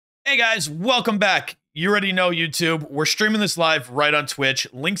Hey guys, welcome back. You already know YouTube. We're streaming this live right on Twitch.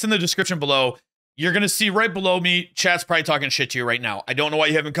 Links in the description below. You're going to see right below me, chat's probably talking shit to you right now. I don't know why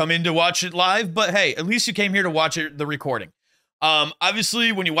you haven't come in to watch it live, but hey, at least you came here to watch it, the recording.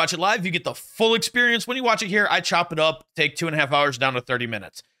 Obviously, when you watch it live, you get the full experience. When you watch it here, I chop it up, take 2.5 hours down to 30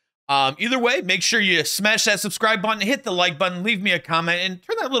 minutes. Either way, make sure you smash that subscribe button, hit the like button, leave me a comment, and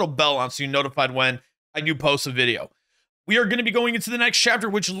turn that little bell on so you're notified when I do post a video. We are going to be going into the next chapter,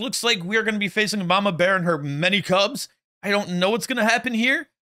 which looks like we are going to be facing Mama Bear and her many cubs. I don't know what's going to happen here,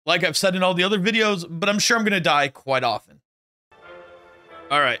 like I've said in all the other videos, but I'm sure I'm going to die quite often.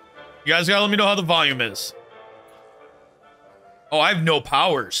 All right. You guys got to let me know how the volume is. Oh, I have no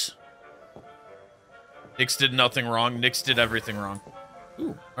powers. Nyx did nothing wrong. Nyx did everything wrong.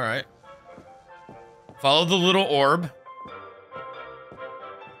 Ooh, all right. Follow the little orb.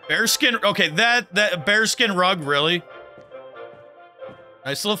 Bearskin. Okay, that bearskin rug, really?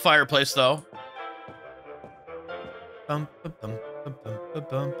 Nice little fireplace, though.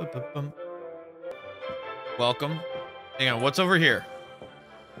 Welcome. Hang on, what's over here?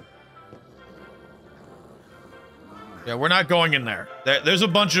 Yeah, we're not going in there. There's a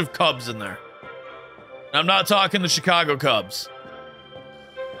bunch of cubs in there. I'm not talking the Chicago Cubs.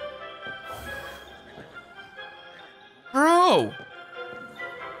 Bro!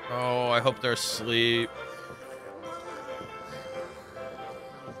 Oh, I hope they're asleep.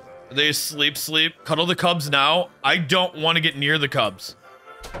 Are they asleep? Cuddle the cubs now? I don't want to get near the cubs.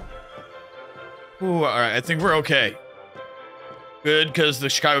 Ooh, alright, I think we're okay. Good, because the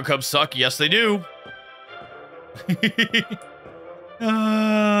Chicago Cubs suck. Yes, they do.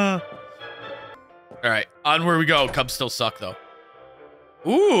 Alright, onward we go. Cubs still suck, though.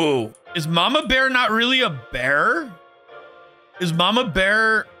 Ooh, is Mama Bear not really a bear? Is Mama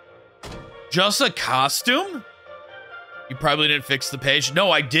Bear just a costume? You probably didn't fix the page.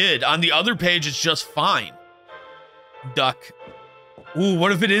 No, I did. On the other page, it's just fine. Duck. Ooh,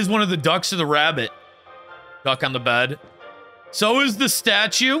 what if it is one of the ducks or the rabbit? Duck on the bed. So is the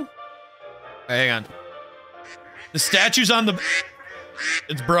statue. Hey, hang on. The statue's on the...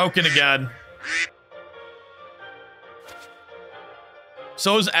 It's broken again.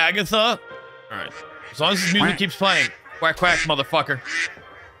 So is Agatha. All right. As long as this music keeps playing. Quack, quack, motherfucker.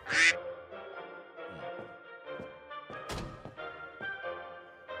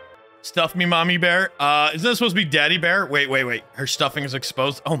 Stuff me, Mommy Bear. Isn't that supposed to be Daddy Bear? Wait. Her stuffing is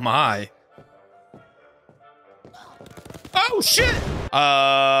exposed. Oh, my. Oh, shit!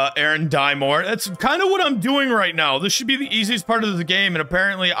 Aaron, die more. That's kind of what I'm doing right now. This should be the easiest part of the game, and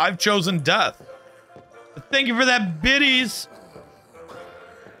apparently I've chosen death. But thank you for that biddies.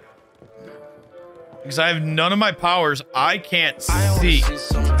 Because I have none of my powers. I can't see.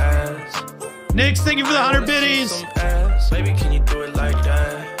 Nyx, thank you for the 100 biddies. Baby, can you do it like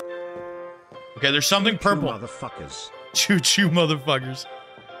that? Okay, there's something purple. Motherfuckers. Choo-choo, motherfuckers.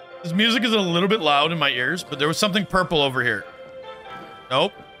 This music is a little bit loud in my ears, but there was something purple over here.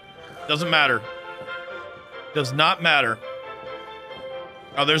 Nope. Doesn't matter. Does not matter.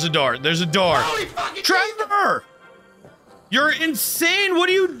 Oh, there's a door. There's a door. Trevor! You're insane! What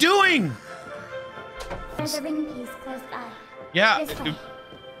are you doing? There's a ring piece close by. Yeah.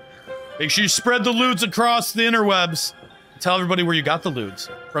 Make sure you spread the lewds across the interwebs. Tell everybody where you got the lewds.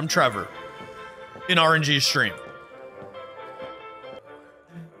 From Trevor. In RNG stream.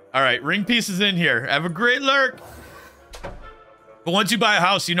 Alright, ring piece is in here. Have a great lurk. But once you buy a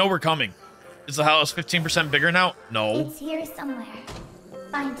house, you know we're coming. Is the house 15% bigger now? No. It's here somewhere.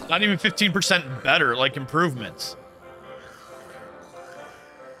 Find it. Not even 15% better, like improvements.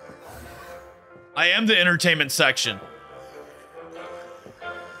 I am the entertainment section.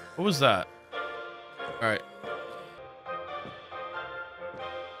 What was that? Alright.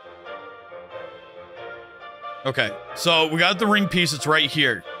 Okay, so we got the ring piece. It's right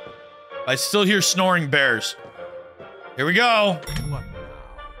here. I still hear snoring bears. Here we go. What now?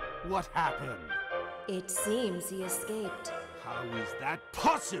 What happened? It seems he escaped. How is that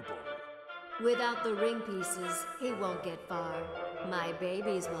possible? Without the ring pieces, he won't get far. My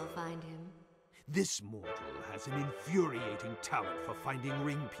babies will find him. This mortal has an infuriating talent for finding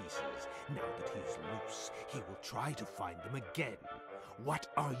ring pieces. Now that he's loose, he will try to find them again. What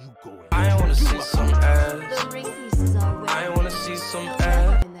are you going to do? I wanna see some ass. The ring pieces are where I wanna see some he'll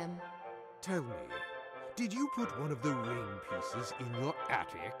ass. find them. Tell me, did you put one of the ring pieces in your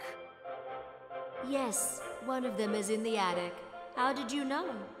attic? Yes, one of them is in the attic. How did you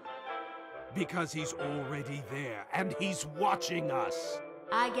know? Because he's already there, and he's watching us.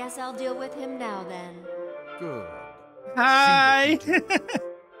 I guess I'll deal with him now then. Good. Hi. See what you do.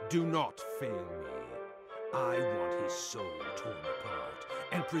 Do not fail me. I want his soul torn apart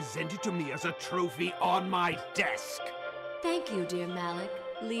and present it to me as a trophy on my desk. Thank you, dear Malak.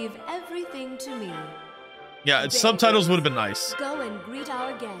 Leave everything to me. Yeah, subtitles would have been nice. Go and greet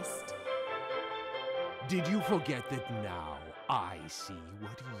our guest. Did you forget that now I see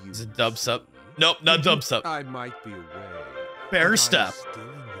what you Is it dubstep? Nope, not dubstep. I might be away. Bear but step. I'm still in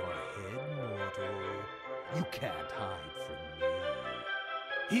your head, mortal. You can't hide from me.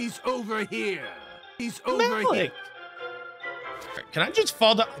 He's over here. He's over here. Malak. Can I just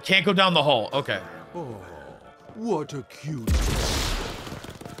fall down? Can't go down the hole. Okay. Oh, what a cute.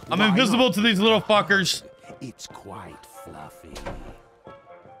 I'm Why invisible not? to these little fuckers. It's quite fluffy.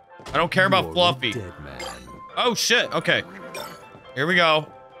 I don't care about You're a Fluffy. dead man. Oh shit. Okay. Here we go.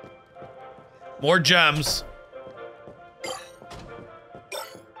 More gems.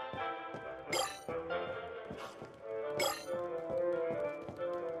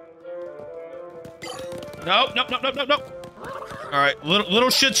 Nope, nope, nope, nope, nope, nope. All right, little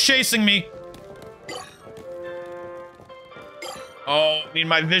shit's chasing me. Oh, need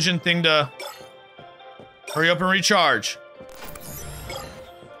my vision thing to hurry up and recharge.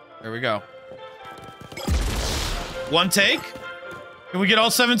 There we go. One take? Can we get all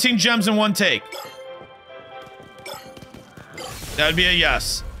 17 gems in one take? That'd be a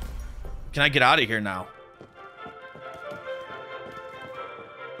yes. Can I get out of here now?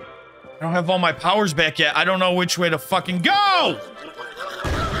 I don't have all my powers back yet. I don't know which way to fucking go!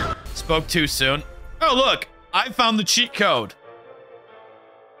 Spoke too soon. Oh, look. I found the cheat code.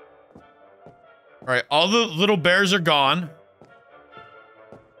 All right, all the little bears are gone.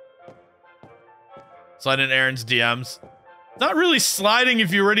 Slide in Aaron's DMs. It's not really sliding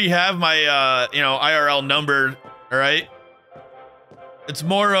if you already have my, you know, IRL number, all right? It's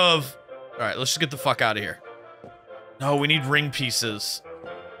more of, all right, let's just get the fuck out of here. No, we need ring pieces.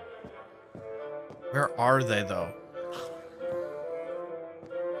 Where are they, though?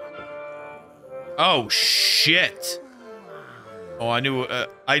 Oh, shit. Oh, I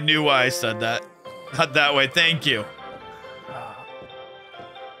knew why I said that. Not that way, thank you.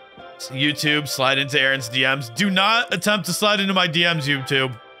 YouTube, slide into Aaron's DMs. Do not attempt to slide into my DMs,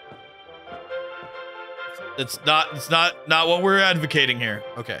 YouTube. It's not what we're advocating here.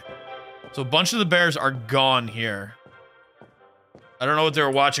 Okay. So a bunch of the bears are gone here. I don't know what they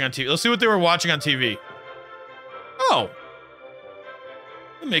were watching on TV. Let's see what they were watching on TV. Oh.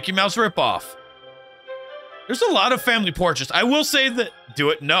 The Mickey Mouse ripoff. There's a lot of family portraits. I will say that... Do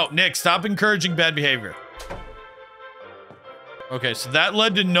it. No, Nick, stop encouraging bad behavior. Okay, so that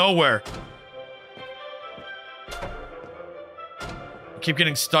led to nowhere. I keep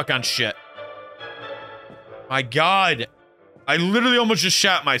getting stuck on shit. My God. I literally almost just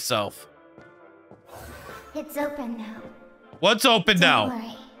shot myself. It's open now. What's open now? Don't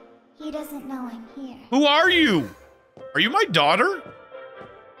worry. He doesn't know I'm here. Who are you? Are you my daughter?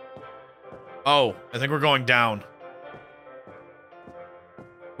 Oh, I think we're going down.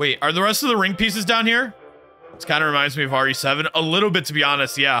 Wait, are the rest of the ring pieces down here? This kind of reminds me of RE7. A little bit, to be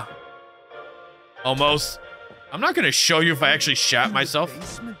honest, yeah. Almost. I'm not going to show you if I actually shat myself.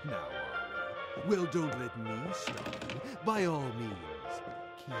 Basement now, are we? Well, don't let me stop you. By all means,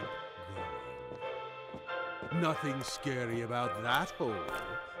 keep going. Nothing scary about that hole.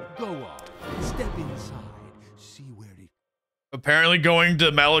 Go on, step inside, see where it... Apparently going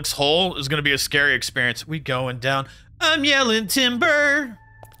to Malak's hole is going to be a scary experience. We going down. I'm yelling timber.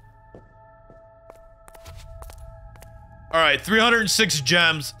 All right, 306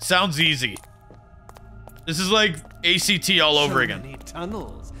 gems. Sounds easy. This is like ACT all over again. Many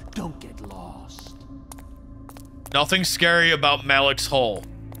tunnels. Don't get lost. Nothing scary about Malak's hole.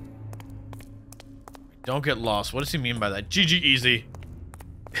 Don't get lost. What does he mean by that? GG easy.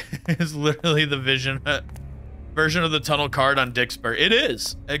 It's literally the version of the tunnel card on Dixper. It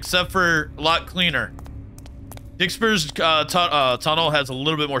is, except for a lot cleaner. Dixper's tunnel has a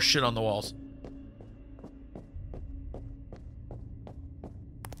little bit more shit on the walls.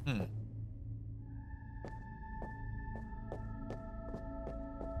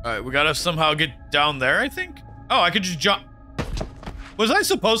 All right, we gotta somehow get down there, I think. Oh, I could just jump. Was I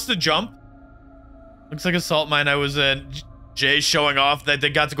supposed to jump? Looks like a salt mine I was in. Jay's showing off that they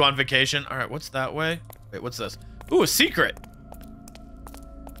got to go on vacation. All right, what's that way? Wait, what's this? Ooh, a secret.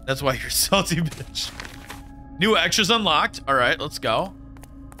 That's why you're salty, bitch. New extras unlocked. All right, let's go.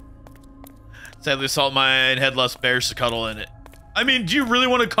 Sadly, salt mine had less bears to cuddle in it. I mean, do you really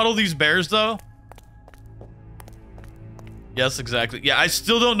want to cuddle these bears, though? Yes, exactly. Yeah, I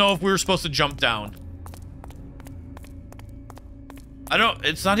still don't know if we were supposed to jump down. I don't...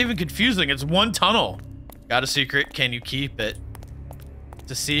 It's not even confusing. It's one tunnel. Got a secret. Can you keep it?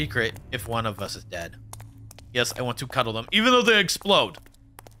 It's a secret if one of us is dead. Yes, I want to cuddle them. Even though they explode.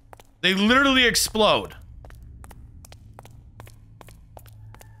 They literally explode.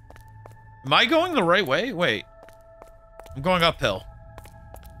 Am I going the right way? Wait. I'm going uphill.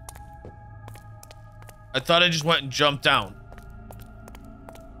 I thought I just went and jumped down.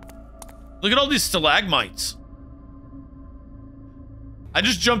 Look at all these stalagmites. I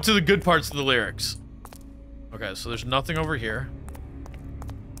just jumped to the good parts of the lyrics. Okay, so there's nothing over here.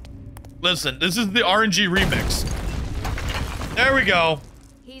 Listen, this is the RNG remix. There we go.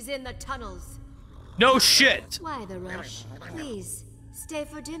 He's in the tunnels. No shit. Why the rush? Please, stay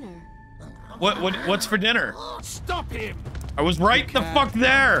for dinner. What's for dinner? Stop him! I was right the fuck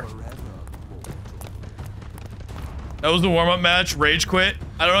there. That was the warm-up match. Rage quit.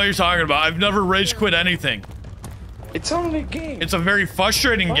 I don't know what you're talking about. I've never rage quit anything. It's only a game. It's a very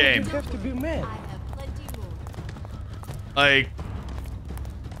frustrating Why game. do you have to be mad? I have plenty more. Like,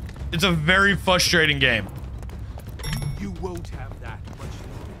 it's a very frustrating game. You won't have that much.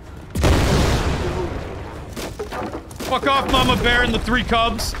 Fuck off, Mama Bear and the 3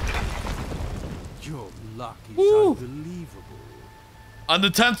 cubs. Your luck is Woo. unbelievable. On the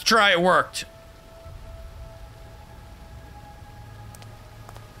 10th try, it worked.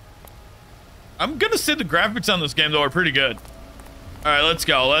 I'm gonna say the graphics on this game, though, are pretty good. All right, let's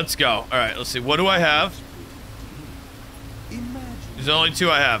go. Let's go. All right, let's see. What do I have? Imagine. There's only 2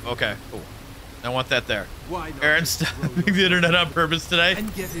 I have. Okay, cool. I want that there. Why not Aaron's just roll stopping the internet on purpose today.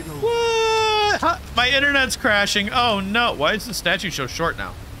 and get it over. What? Huh? My internet's crashing. Oh, no. Why is the statue so short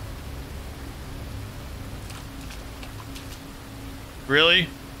now? Really?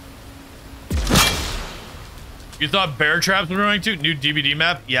 You thought bear traps were going to? New DVD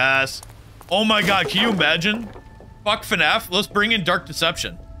map? Yes. Oh my god, can you imagine? Fuck FNAF. Let's bring in Dark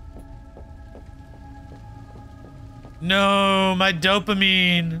Deception. No, my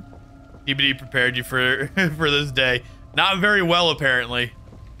dopamine. DVD prepared you for for this day. Not very well, apparently.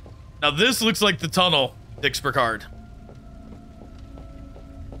 Now this looks like the tunnel, Dick Spricard.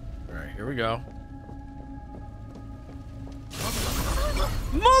 Alright, here we go.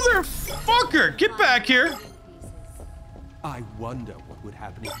 Motherfucker! Get back here! I wonder what would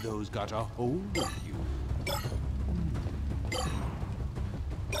happen if those got a hold of you.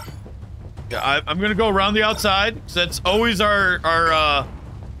 Yeah, I'm gonna go around the outside, because that's always our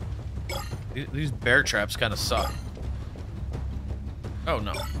these bear traps kind of suck. Oh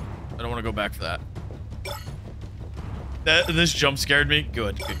no, I don't want to go back for that. This jump scared me.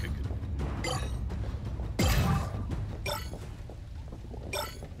 Good, good, good, good.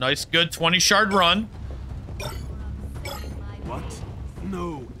 Nice, good 20 shard run. What?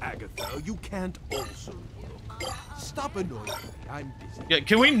 No, Agatha, you can't also look. Stop annoying me. I'm busy. Yeah,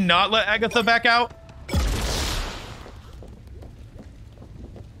 can we not let Agatha back out?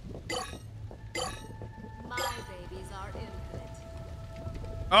 My babies are infinite.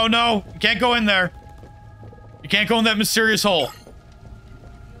 Oh no, you can't go in there. You can't go in that mysterious hole.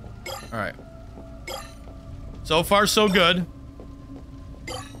 All right. So far, so good.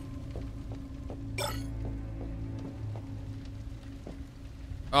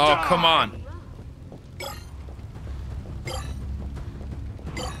 Oh, come on.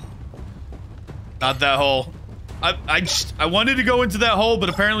 Not that hole. I wanted to go into that hole, but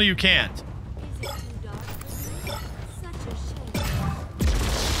apparently you can't. Is it too dark? Such a shame.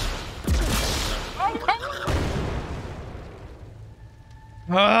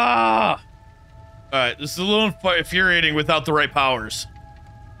 Ah! Alright, this is a little infuriating without the right powers.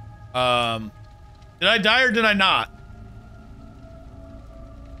 Did I die or did I not?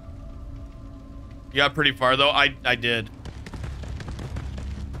 You got pretty far though. I did.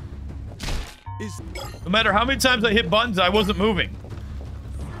 No matter how many times I hit buttons, I wasn't moving.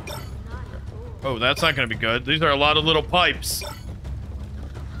 Oh, that's not gonna be good. These are a lot of little pipes.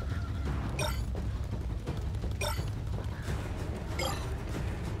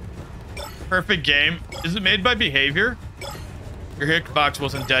 Perfect game. Is it made by Behavior? Your hitbox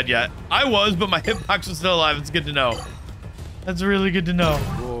wasn't dead yet. I was, but my hitbox was still alive. It's good to know. That's really good to know.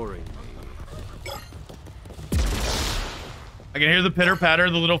 Boring. I can hear the pitter patter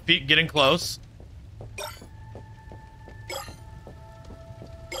of the little feet getting close.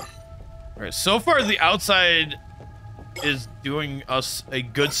 Alright, so far the outside is doing us a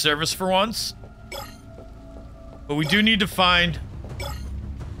good service for once. But we do need to find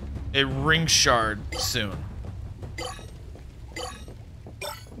a ring shard soon.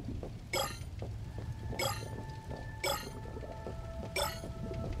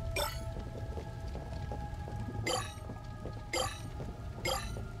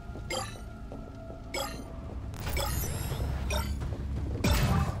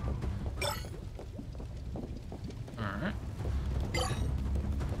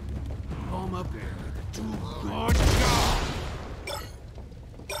 Mama bear, do your job.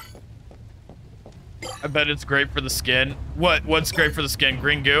 I bet it's great for the skin. What's great for the skin?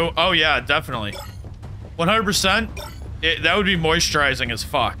 Green goo? Oh yeah, definitely. 100%. That would be moisturizing as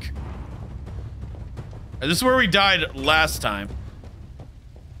fuck. This is where we died last time.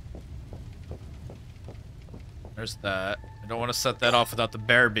 There's that. I don't want to set that off without the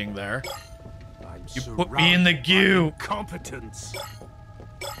bear being there. You put me in the goo. Competence.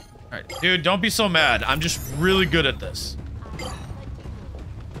 Alright, dude, don't be so mad. I'm just really good at this.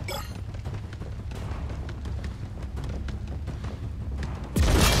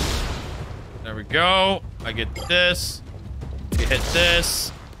 There we go. I get this. We hit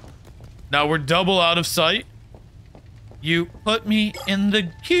this. Now we're double out of sight. You put me in the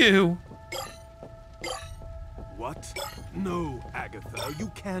queue. What? No, Agatha, you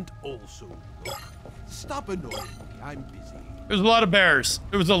can't also look. Stop annoying me, I'm busy. There's a lot of bears.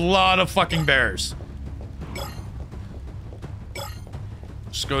 There was a lot of fucking bears.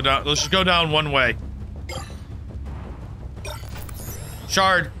 Just go down. Let's just go down one way.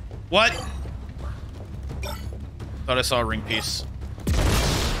 Shard. What? Thought I saw a ring piece.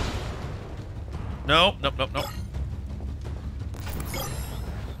 No, nope, nope, nope.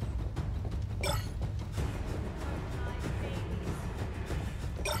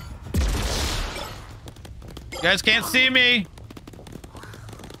 You guys can't see me.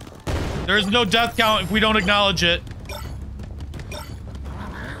 There is no death count if we don't acknowledge it.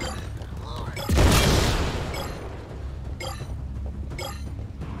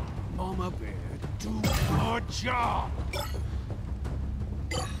 Mama bear, do your job.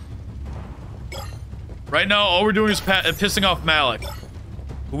 Right now, all we're doing is pissing off Malak.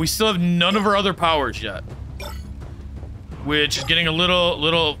 But we still have none of our other powers yet. Which is getting a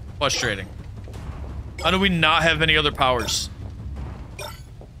little frustrating. How do we not have any other powers?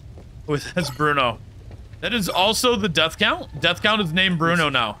 Oh, that's Bruno. That is also the death count? Death count is named Bruno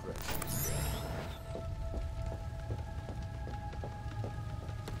now.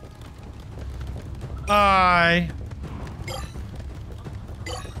 Hi.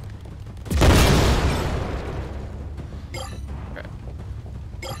 Okay.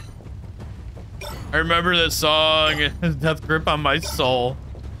 I remember that song, Death Grip on My Soul.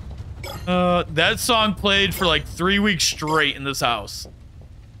 That song played for like 3 weeks straight in this house.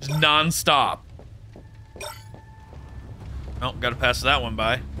 Just non-stop. Oh, gotta pass that one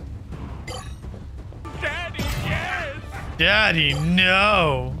by. Daddy, yes! Daddy,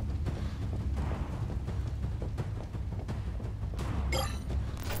 no!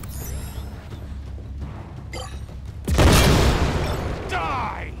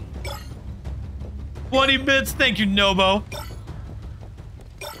 Die! 20 bits, thank you, Nobo.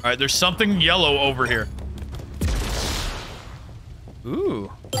 Alright, there's something yellow over here.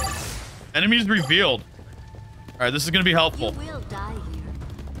 Ooh. Enemies revealed. Alright, this is gonna be helpful. You will die here.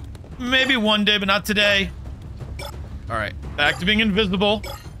 Maybe one day, but not today. Alright, back to being invisible.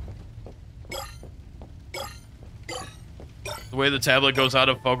 The way the tablet goes out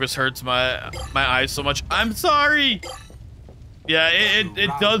of focus hurts my eyes so much. I'm sorry! Yeah,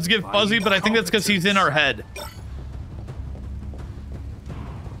 it does get fuzzy, but I think that's because he's in our head.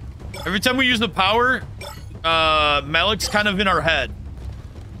 Every time we use the power, Malak's kind of in our head.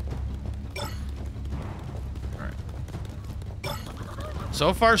 Alright.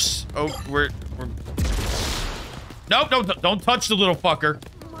 So far, oh, we're... Nope, no, don't touch the little fucker.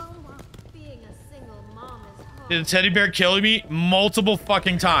 Mama, being a single mom is hard. Did the teddy bear killing me multiple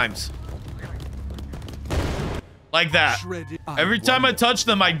fucking times? Like that. Shredded. Every time I touch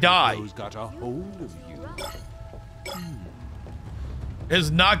them, I die. Those got a hold of you. It has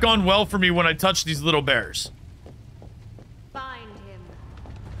not gone well for me when I touch these little bears. Find him.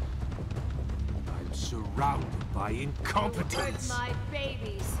 I'm surrounded by Hurt incompetence. my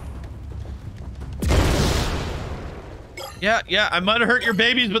babies. Yeah, I might have hurt your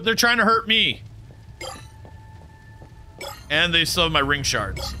babies, but they're trying to hurt me. And they still have my ring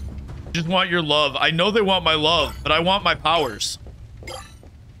shards. Just want your love. I know they want my love, but I want my powers.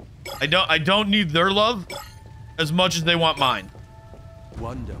 I don't need their love as much as they want mine.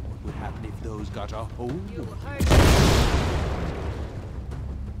 Wonder what would happen if those got a hold of You you. hurt.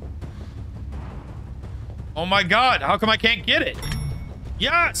 Oh my god, how come I can't get it?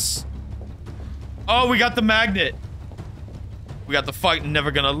 Yes! Oh, we got the magnet. We got the fight,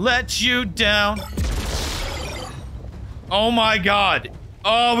 never gonna let you down. Oh my god.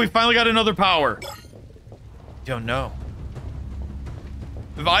 Oh, we finally got another power. Don't know.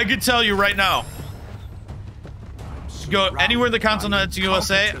 If I could tell you right now, go anywhere in the continental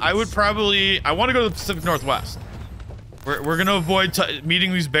USA, I would probably... I want to go to the Pacific Northwest. We're gonna avoid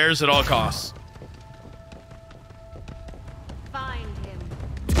meeting these bears at all costs. Find him.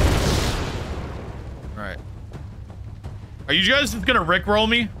 All right. Are you guys just gonna rickroll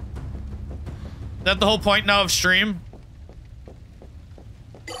me? Is that the whole point now of stream?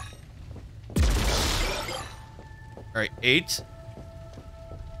 All right, 8.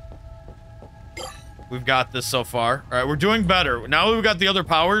 We've got this so far. All right, we're doing better. Now that we've got the other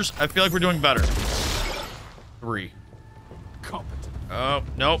powers, I feel like we're doing better. 3. Oh,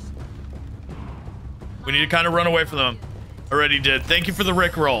 nope. We need to kind of run away from them. Already did. Thank you for the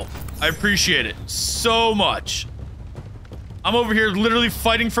rickroll. I appreciate it so much. I'm over here literally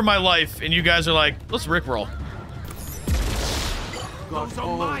fighting for my life, and you guys are like, let's rickroll. Those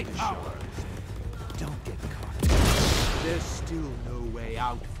are my powers. Don't get caught. There's still no way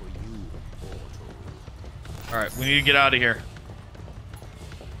out for you, mortal. All right, we need to get out of here.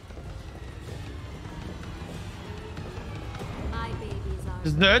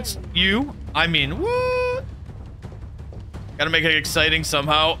 That's you. I mean, what? Gotta make it exciting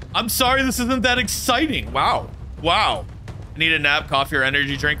somehow. I'm sorry this isn't that exciting. Wow. Wow. I need a nap, coffee, or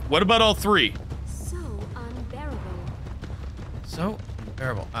energy drink. What about all 3? So unbearable. So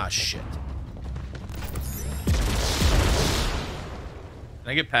unbearable. Ah, shit. Can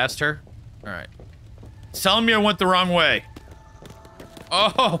I get past her? All right. It's telling me I went the wrong way.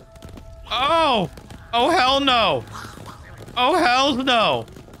 Oh. Oh. Oh, hell no. Oh, hell no.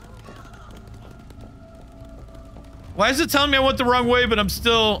 Why is it telling me I went the wrong way, but I'm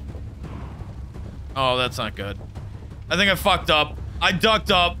still... Oh, that's not good. I think I fucked up. I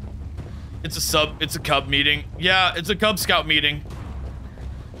ducked up. It's a Cub meeting. Yeah, it's a Cub Scout meeting.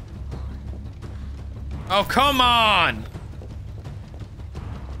 Oh, come on.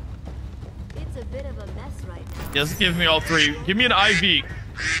 It's a bit of a mess right now. Yes, give me all 3. Give me an IV.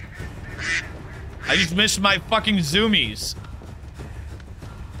 I just missed my fucking zoomies.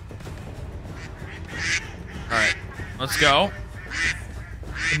 All right, let's go.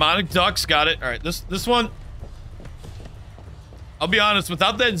 Demonic ducks, got it. All right, this one. I'll be honest,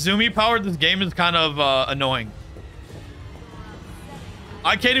 without that zoomy power, this game is kind of annoying.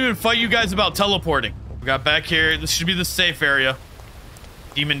 I can't even fight you guys about teleporting. We got back here. This should be the safe area.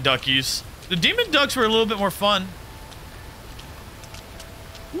 Demon duckies. The demon ducks were a little bit more fun.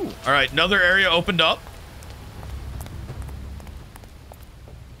 Ooh. All right, another area opened up.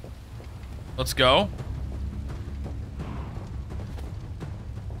 Let's go.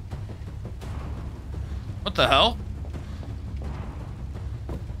 What the hell?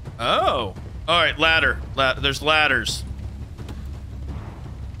 Oh. All right, ladder. There's ladders.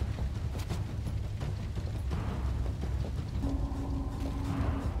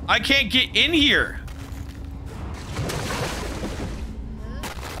 I can't get in here.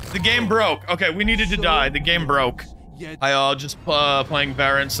 The game broke. Okay, we needed to die. The game broke. I all just playing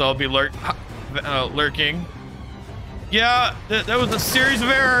Baron, so I'll be lurking. Yeah, that was a series of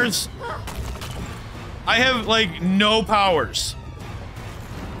errors. I have like no powers.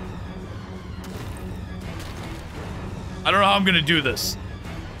 I don't know how I'm gonna do this.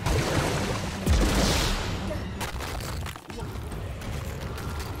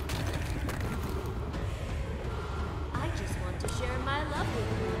 I just want to share my love with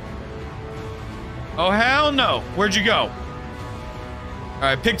you. Oh, hell no. Where'd you go? All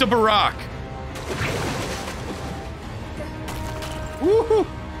right, picked up a rock. Woohoo.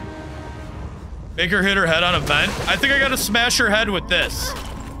 Make her hit her head on a vent. I think I gotta smash her head with this.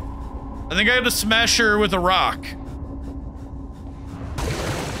 I think I gotta smash her with a rock.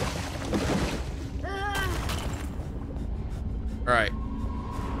 All right.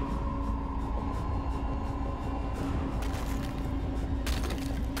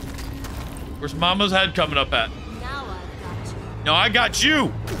 Where's Mama's head coming up at? Now I've got you. No, I got you.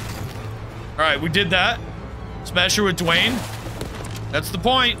 All right, we did that. Smash her with Dwayne. That's the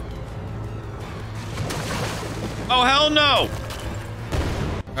point. Oh, hell no.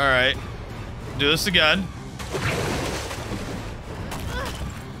 All right. Do this again.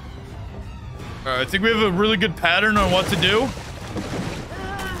 All right, I think we have a really good pattern on what to do.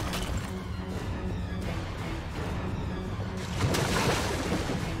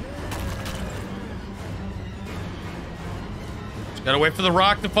 Just gotta wait for the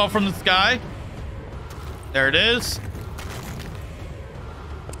rock to fall from the sky. There it is.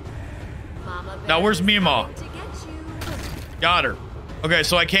 Now where's Mima? Got her. Okay,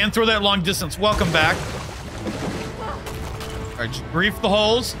 so I can throw that long distance. Welcome back. All right, just grief the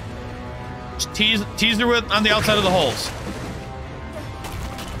holes. Just tease her with on the outside of the holes.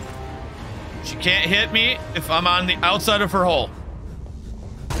 She can't hit me if I'm on the outside of her hole.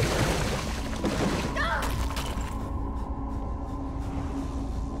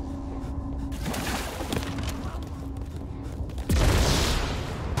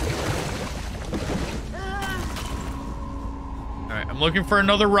 looking for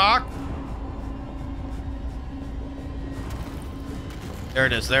another rock. There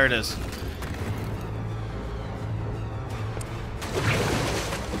it is. There it is.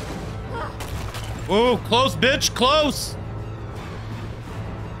 Ooh, close, bitch, close.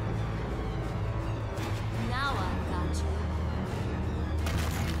 Now I've got you.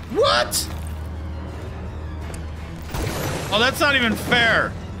 What? Oh, that's not even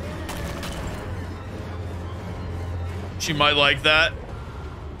fair. She might like that.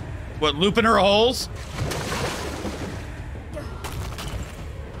 What, looping her holes?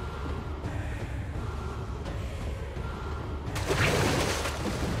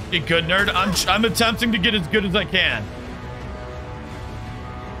 You good, nerd? I'm attempting to get as good as I can.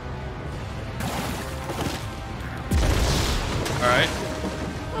 All right.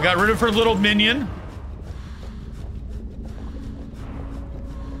 We got rid of her little minion.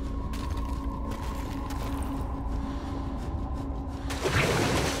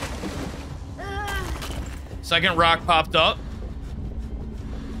 Second rock popped up.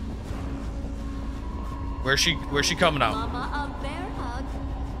 Where's she coming out? Mama, a bear hug.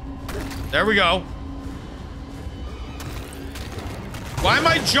 There we go. Why am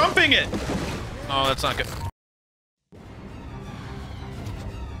I jumping it? Oh, that's not good.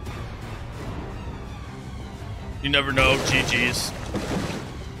 You never know, GG's.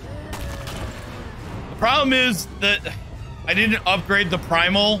 The problem is that I didn't upgrade the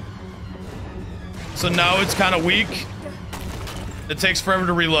primal. So now it's kind of weak. It takes forever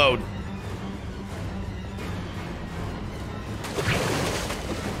to reload.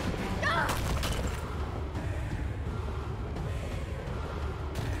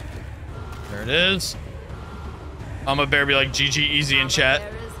 There it is. Mama Bear be like, GG easy in chat.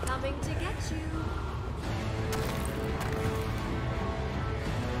 Bear is coming to get you.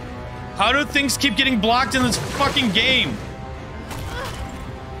 How do things keep getting blocked in this fucking game?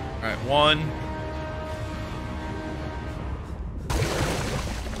 All right, 1,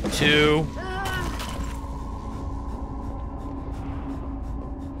 2.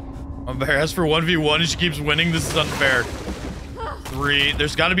 Mama Bear asks for 1v1 and she keeps winning. This is unfair. 3.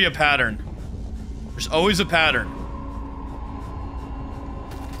 There's got to be a pattern. There's always a pattern.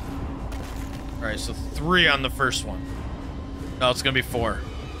 All right, so 3 on the first one. No, it's gonna be 4.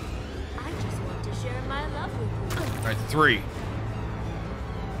 I just want to share my love with you. All right, 3.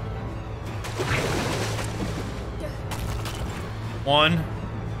 1.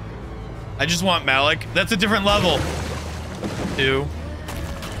 I just want Malak. That's a different level. 2.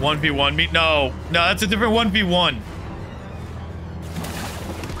 1v1 me. No, that's a different 1v1.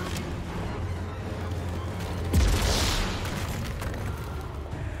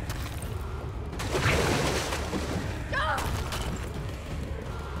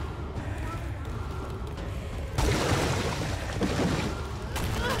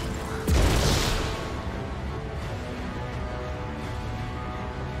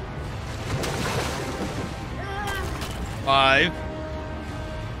 Five.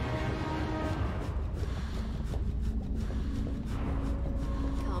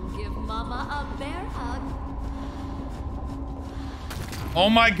 Come give Mama a bear hug. Oh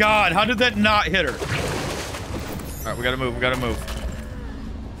my god, how did that not hit her? Alright, we gotta move,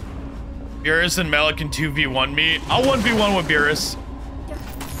 Beerus and Malak can 2v1 me. I'll 1v1 with Beerus.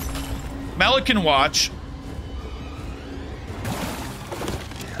 Malak can watch.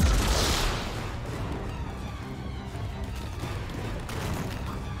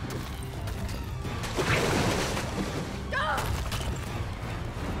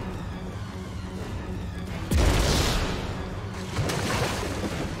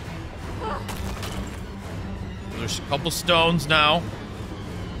 There's a couple stones now.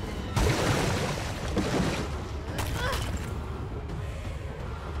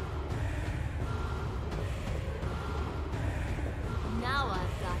 Now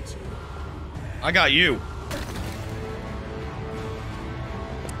I've got you. I got you.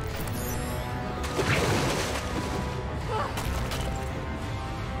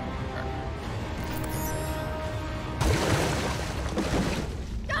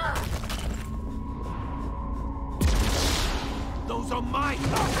 Those are mine.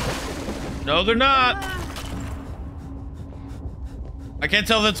 No, they're not. I can't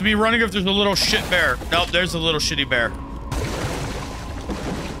tell that's me running if there's a little shit bear. Nope, there's a little shitty bear.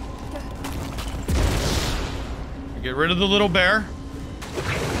 Get rid of the little bear.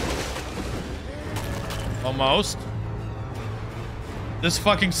 Almost. This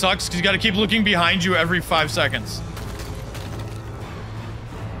fucking sucks because you gotta keep looking behind you every 5 seconds.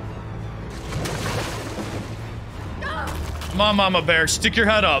 Come on, Mama Bear, stick your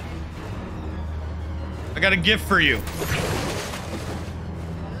head up. I got a gift for you.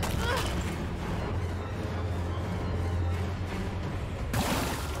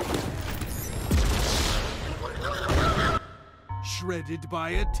 shredded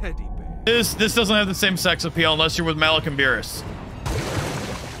by a teddy bear. This doesn't have the same sex appeal unless you're with Malak and Beerus.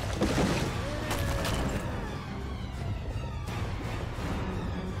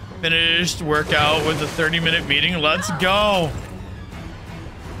 Finished workout with a 30-minute meeting. Let's go.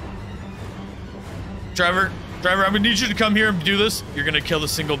 Driver, I'm gonna need you to come here and do this. You're gonna kill the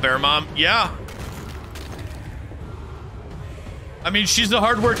single bear mom. Yeah. I mean, she's a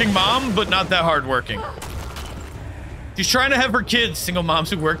hardworking mom, but not that hardworking. She's trying to have her kids, single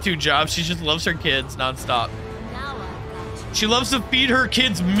moms who work 2 jobs. She just loves her kids nonstop. Now I've got you. She loves to feed her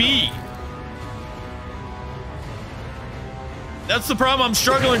kids me. That's the problem I'm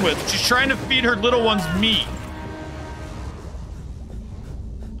struggling with. She's trying to feed her little ones me.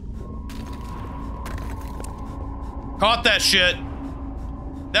 Caught that shit.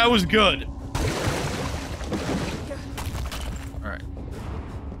 That was good. Alright.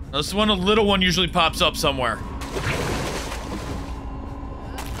 This is when a little one usually pops up somewhere.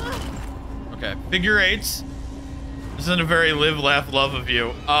 Okay, figure 8s. This isn't a very live, laugh, love of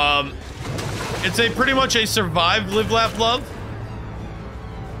you. It's a pretty much a survive, live, laugh, love.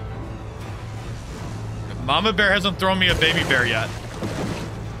 Mama bear hasn't thrown me a baby bear yet.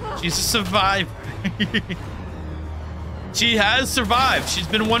 She's a survivor. She has survived. She's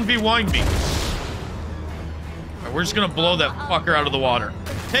been 1v1ing me. Right, we're just gonna blow that fucker out of the water.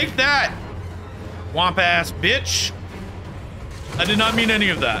 Take that, womp ass bitch. I did not mean any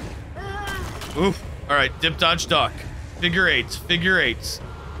of that. Oof. All right, dip, dodge, duck. Figure 8s, figure 8s.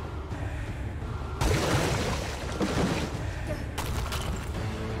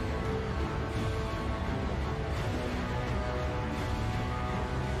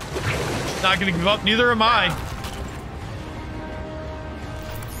 Not gonna give up, neither am I.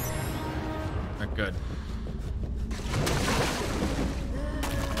 Not good.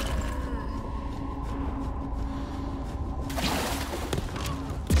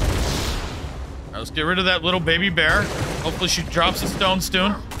 Right, let's get rid of that little baby bear. Hopefully she drops a stone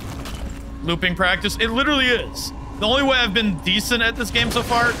soon. Looping practice. It literally is. The only way I've been decent at this game so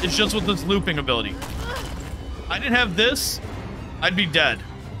far is just with this looping ability. I didn't have this, I'd be dead.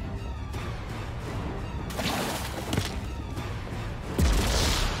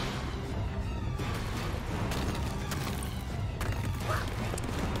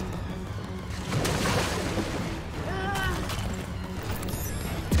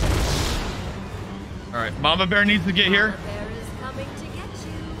 Alright, Mama Bear needs to get here. Bear is coming to get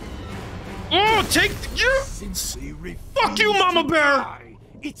you. Oh, take you! Simply Fuck you, refuse Mama to Bear! die.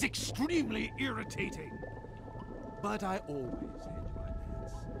 It's extremely irritating. But I always hedge my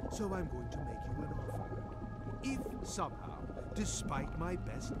bets, so I'm going to make you an offer. If somehow, despite my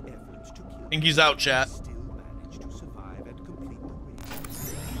best efforts to kill Think he's out, chat. you, still manage to survive and complete the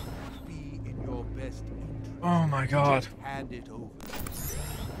race, it would be in your best interest Oh my god. to hand it over.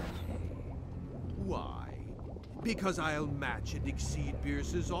 Why? Because I'll match and exceed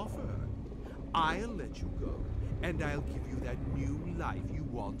Beerus's offer. I'll let you go, and I'll give you that new life you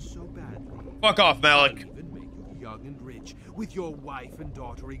want so badly. Fuck off, I'll Malak. even make you young and rich, with your wife and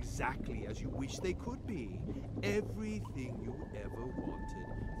daughter exactly as you wish they could be. Everything you ever wanted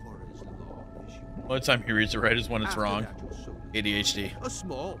for as long as you want. Only time he reads it right is when it's After wrong. that, your soul is ADHD. a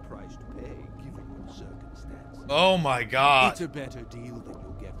small price to pay, given your circumstances. Oh my god. It's a better deal than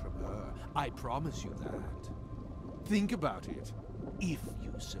you'll get from her. I promise you that. Think about it. If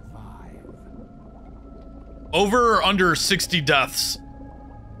you survive. Over or under 60 deaths?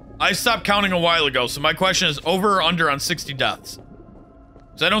 I stopped counting a while ago, so my question is over or under on 60 deaths?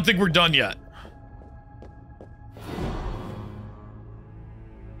 Because I don't think we're done yet.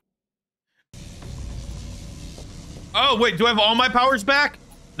 Oh, wait, do I have all my powers back?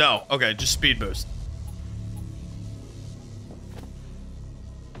 No, okay, just speed boost.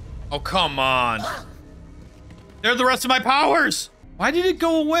 Oh, come on. They're the rest of my powers! Why did it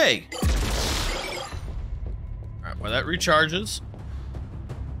go away? Alright, well, that recharges.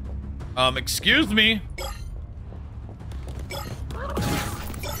 Excuse me.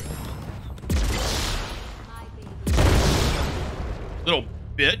 Little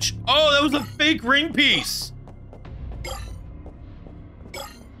bitch. Oh, that was a fake ring piece.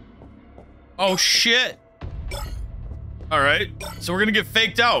 Oh, shit. Alright, so we're gonna get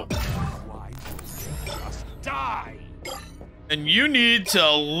faked out. Why don't you just die? And you need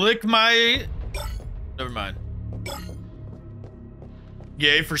to lick my... Never mind.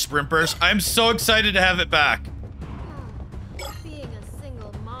 Yay for sprint burst. I'm so excited to have it back. Being a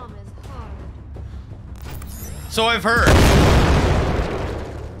single mom is hard. So I've heard.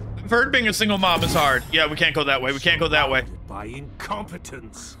 I've heard being a single mom is hard. Yeah, we can't go that way. We can't go that way. Surrounded by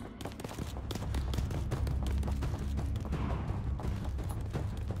incompetence.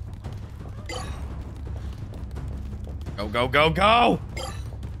 Go, go, go, go!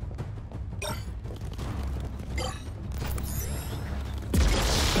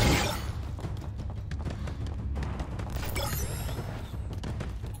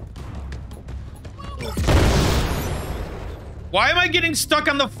 Why am I getting stuck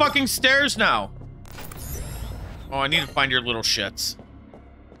on the fucking stairs now? Oh, I need to find your little shits.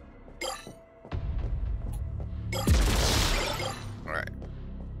 Alright.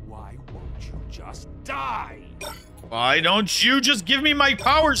 Why won't you just die? Why don't you just give me my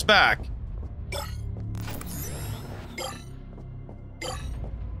powers back?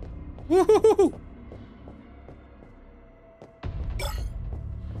 Woohoo!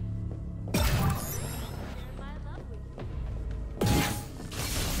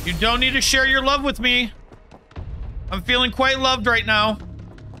 You don't need to share your love with me. I'm feeling quite loved right now.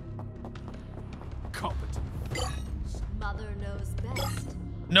 Competent. Mother knows best.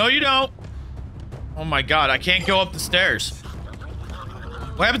 No, you don't. Oh my god, I can't go up the stairs.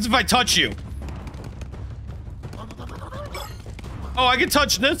 What happens if I touch you? Oh, I can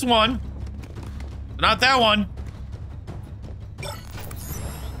touch this one. But not that one.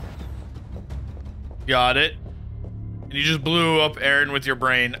 Got it. And you just blew up Aaron with your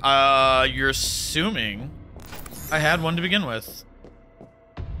brain. You're assuming I had one to begin with.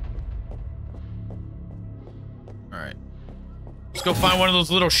 Alright. Let's go find one of those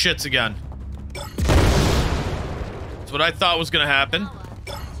little shits again. That's what I thought was gonna happen.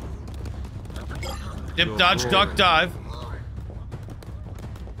 Dip, dodge, duck, dive.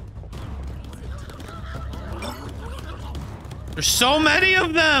 There's so many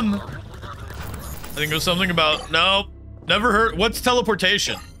of them! I think it was something about... Nope. Never heard... What's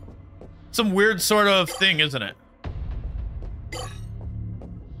teleportation? Some weird sort of thing, isn't it?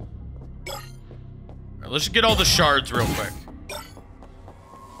 Alright, let's just get all the shards real quick.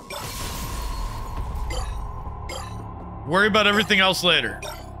 Worry about everything else later.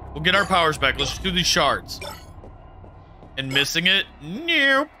 We'll get our powers back. Let's just do these shards. And missing it?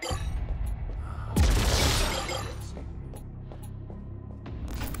 Nope.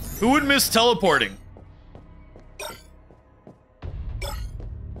 Who would miss teleporting?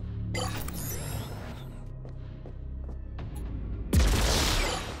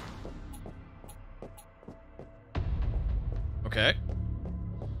 Okay.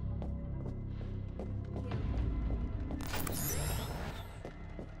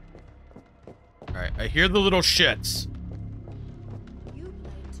 Alright, I hear the little shits. You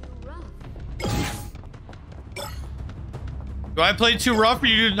play too rough. Do I play too rough or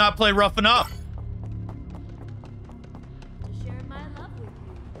you did not play rough enough? To share my love with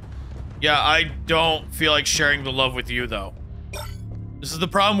you. Yeah, I don't feel like sharing the love with you, though. This is the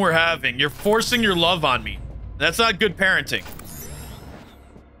problem we're having. You're forcing your love on me. That's not good parenting.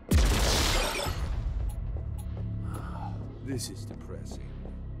 This is depressing.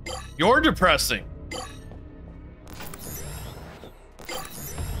 You're depressing.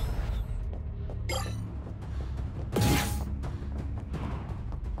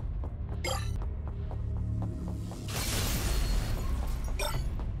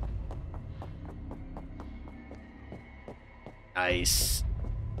 Nice.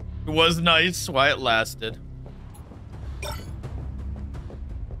 It was nice while it lasted.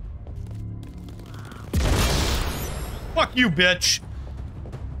 Fuck you, bitch.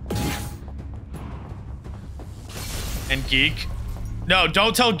 And Geek. No,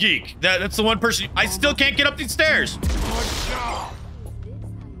 don't tell Geek. That's the one person. I still can't get up these stairs. Is this how you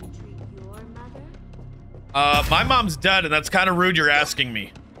treat your mother? My mom's dead, and that's kind of rude you're asking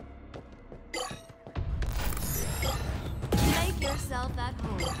me. Make yourself at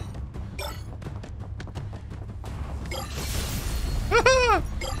home.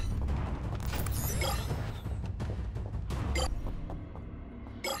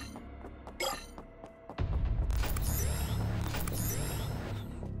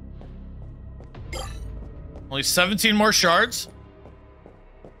 Only 17 more shards?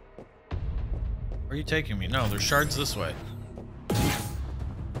 Where are you taking me? No, there's shards this way.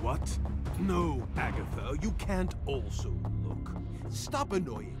 What? No, Agatha, you can't also look. Stop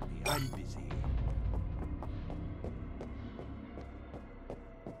annoying me. I'm busy.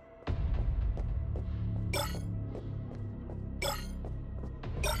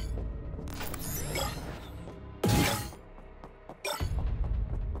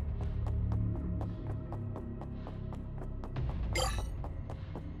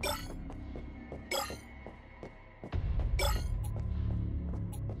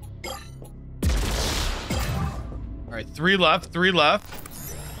 All right, 3 left, 3 left.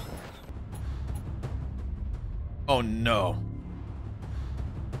 Oh no.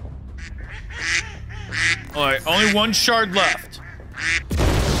 All right, only one shard left.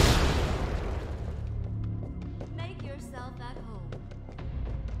 Make yourself at home.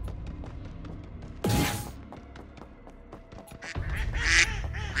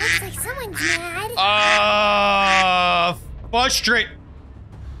 Looks like someone's mad. Frustrate.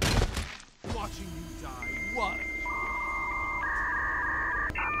 Watching you die. What?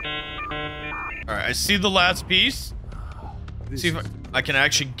 All right, I see the last piece. See if I can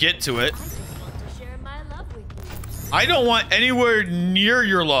actually get to it. I just want to share my love with you. I don't want anywhere near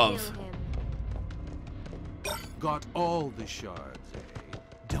your Kill love. him. Got all the shards, eh?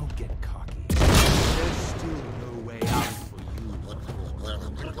 Don't get cocky. There's still no way out for you.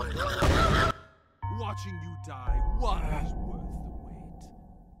 Watching you die, what is worth the wait?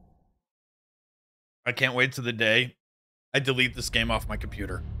 I can't wait to the day I delete this game off my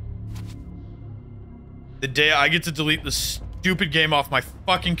computer. The day I get to delete the stupid game off my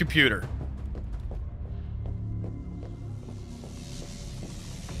fucking computer.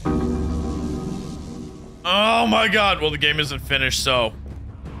 Oh my god. Well, the game isn't finished, so.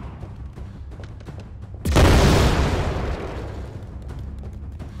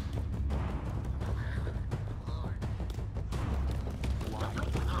 Why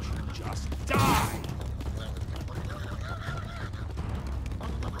don't you just die?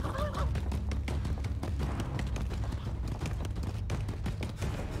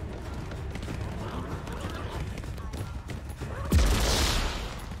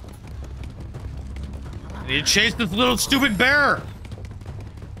 I need to chase this little stupid bear.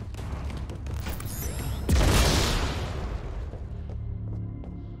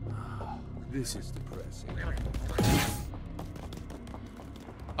 This is depressing.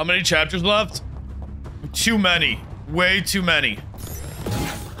 How many chapters left? Too many. Way too many.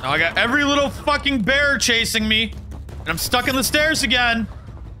 Now I got every little fucking bear chasing me. And I'm stuck in the stairs again.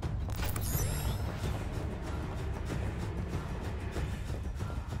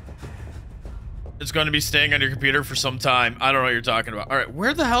 It's going to be staying on your computer for some time. I don't know what you're talking about. All right,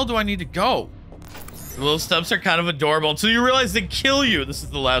 where the hell do I need to go? The little steps are kind of adorable until you realize they kill you. This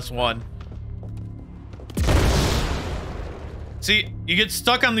is the last one. See, you get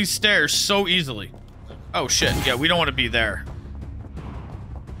stuck on these stairs so easily. Oh shit, yeah, we don't want to be there.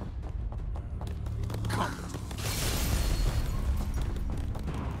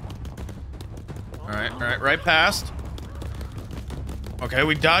 All right, right past. Okay,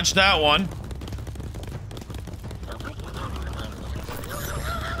 we dodged that one.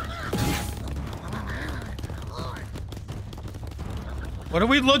 What are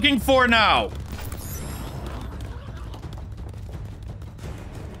we looking for now?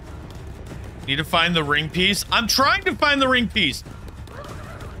 Need to find the ring piece. I'm trying to find the ring piece.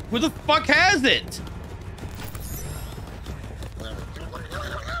 Who the fuck has it?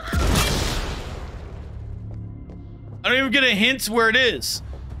 I don't even get a hint where it is.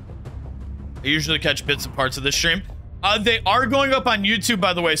 I usually catch bits and parts of this stream. They are going up on YouTube,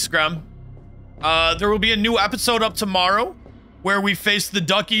 by the way, Scrum. There will be a new episode up tomorrow where we face the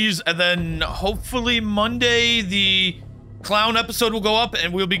Duckies, and then hopefully Monday the clown episode will go up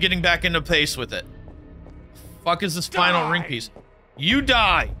and we'll be getting back into pace with it. Fuck is this final ring piece? You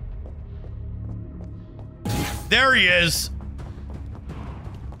die. There he is.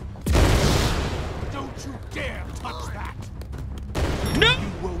 Don't you dare touch that! No!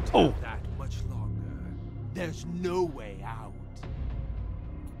 You won't have that much longer. There's no way out.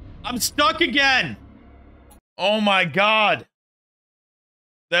 I'm stuck again. Oh my god.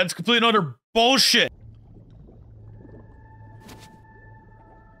 That's complete and utter bullshit.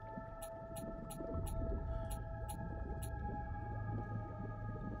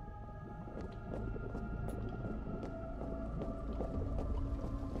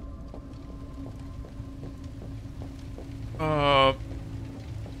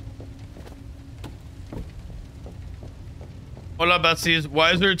 Hola, Betsies.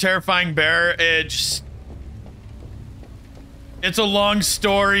 Why is there a terrifying bear? It's a long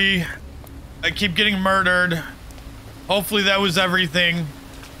story. I keep getting murdered. Hopefully that was everything.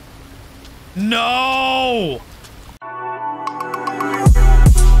 No!